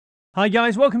Hi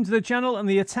guys, welcome to the channel, and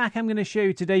the attack I'm going to show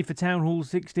you today for Town Hall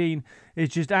 16 is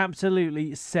just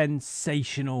absolutely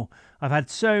sensational. I've had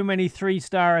so many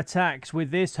 3-star attacks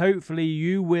with this, hopefully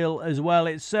you will as well.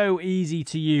 It's so easy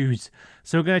to use.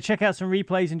 So we're going to check out some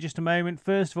replays in just a moment.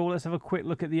 First of all, let's have a quick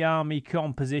look at the army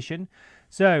composition.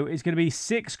 So it's going to be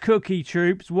 6 cookie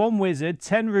troops, 1 wizard,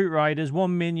 10 root riders,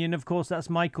 1 minion. Of course, that's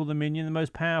Michael the Minion, the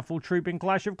most powerful troop in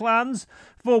Clash of Clans,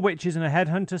 4 witches and a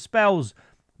headhunter spells.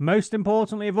 Most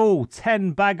importantly of all,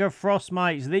 10 bag of frost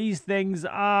mites. These things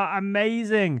are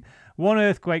amazing. 1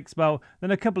 earthquake spell,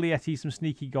 then a couple of yetis, some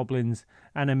sneaky goblins,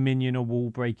 and a minion or wall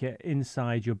breaker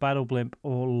inside your battle blimp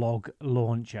or log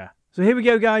launcher. So here we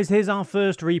go, guys. Here's our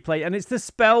first replay, and it's the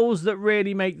spells that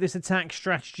really make this attack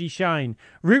strategy shine.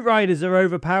 Root Riders are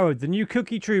overpowered. The new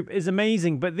Cookie Troop is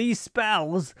amazing, but these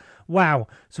spells, wow.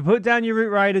 So put down your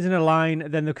Root Riders in a line,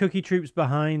 then the Cookie Troops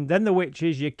behind, then the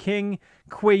Witches, your King,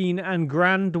 Queen, and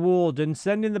Grand Warden.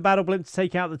 Send in the Battle Blimp to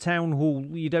take out the Town Hall.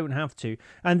 You don't have to.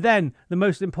 And then, the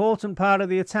most important part of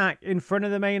the attack, in front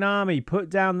of the main army, put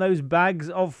down those bags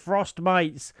of Frost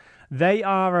Mites. They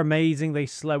are amazing. They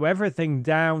slow everything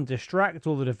down, distract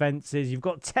all the defenses. You've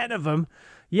got 10 of them.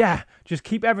 Yeah, just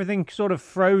keep everything sort of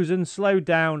frozen, slowed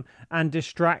down, and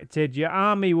distracted. Your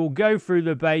army will go through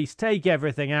the base, take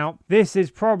everything out. This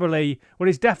is probably, well,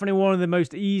 it's definitely one of the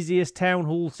most easiest Town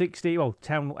Hall 16, well,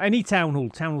 any Town Hall.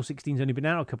 Town Hall 16's only been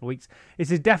out a couple of weeks.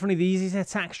 This is definitely the easiest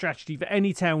attack strategy for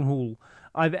any Town Hall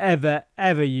I've ever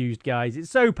used, guys.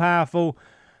 It's so powerful.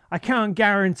 I can't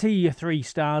guarantee you 3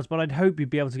 stars, but I'd hope you'd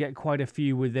be able to get quite a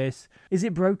few with this. Is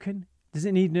it broken? Does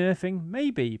it need nerfing?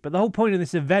 Maybe. But the whole point of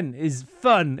this event is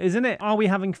fun, isn't it? Are we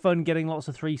having fun getting lots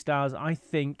of 3 stars? I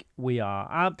think we are.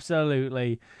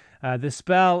 Absolutely. The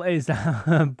spell is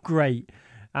great.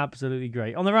 Absolutely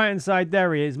great. On the right-hand side,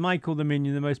 there he is. Michael the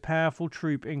Minion, the most powerful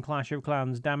troop in Clash of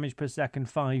Clans. Damage per second,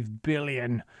 5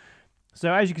 billion.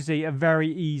 So as you can see, a very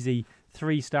easy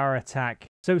 3-star attack.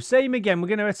 So same again, we're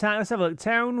going to attack. Let's have a look.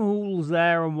 Town Hall's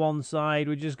there on one side.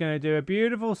 We're just going to do a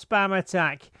beautiful spam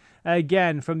attack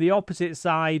again from the opposite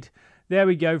side. There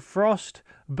we go. Frost.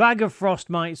 Bag of Frost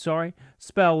Might, sorry.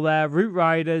 Spell there. Root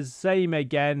Riders. Same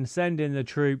again. Send in the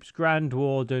troops. Grand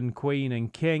Warden, Queen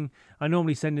and King. I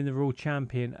normally send in the Royal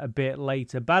Champion a bit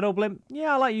later. Battle Blimp.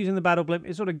 Yeah, I like using the Battle Blimp.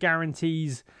 It sort of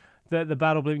guarantees that the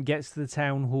Battle Blimp gets to the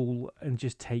Town Hall and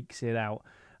just takes it out.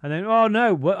 And then, oh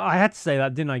no, well, I had to say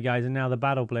that, didn't I, guys? And now the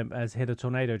Battle Blimp has hit a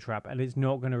tornado trap and it's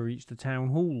not going to reach the Town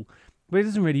Hall. But it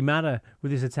doesn't really matter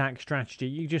with this attack strategy.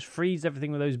 You just freeze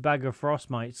everything with those bag of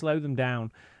frost mites, slow them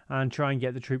down, and try and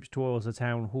get the troops towards the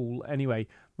Town Hall. Anyway,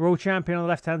 Royal Champion on the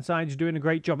left-hand side is doing a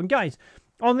great job. And guys,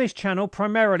 on this channel,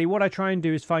 primarily what I try and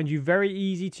do is find you very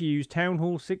easy to use Town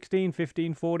Hall 16,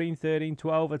 15, 14, 13,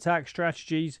 12 attack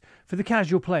strategies for the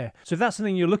casual player. So if that's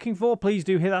something you're looking for, please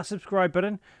do hit that subscribe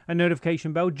button and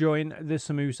notification bell. Join the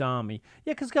Samoose army.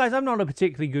 Yeah, because guys, I'm not a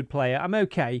particularly good player. I'm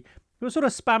okay. But sort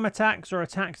of spam attacks or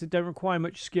attacks that don't require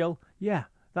much skill, yeah,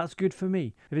 that's good for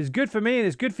me. If it's good for me and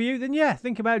it's good for you, then yeah,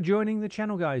 think about joining the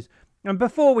channel, guys. And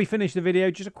before we finish the video,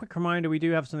 just a quick reminder, we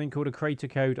do have something called a creator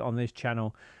code on this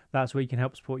channel. That's where you can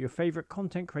help support your favourite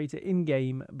content creator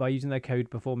in-game by using their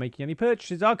code before making any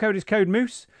purchases. Our code is Code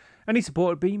Moose. Any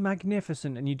support would be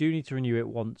magnificent, and you do need to renew it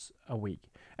once a week.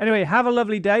 Anyway, have a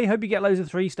lovely day. Hope you get loads of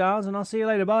 3 stars, and I'll see you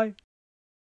later. Bye.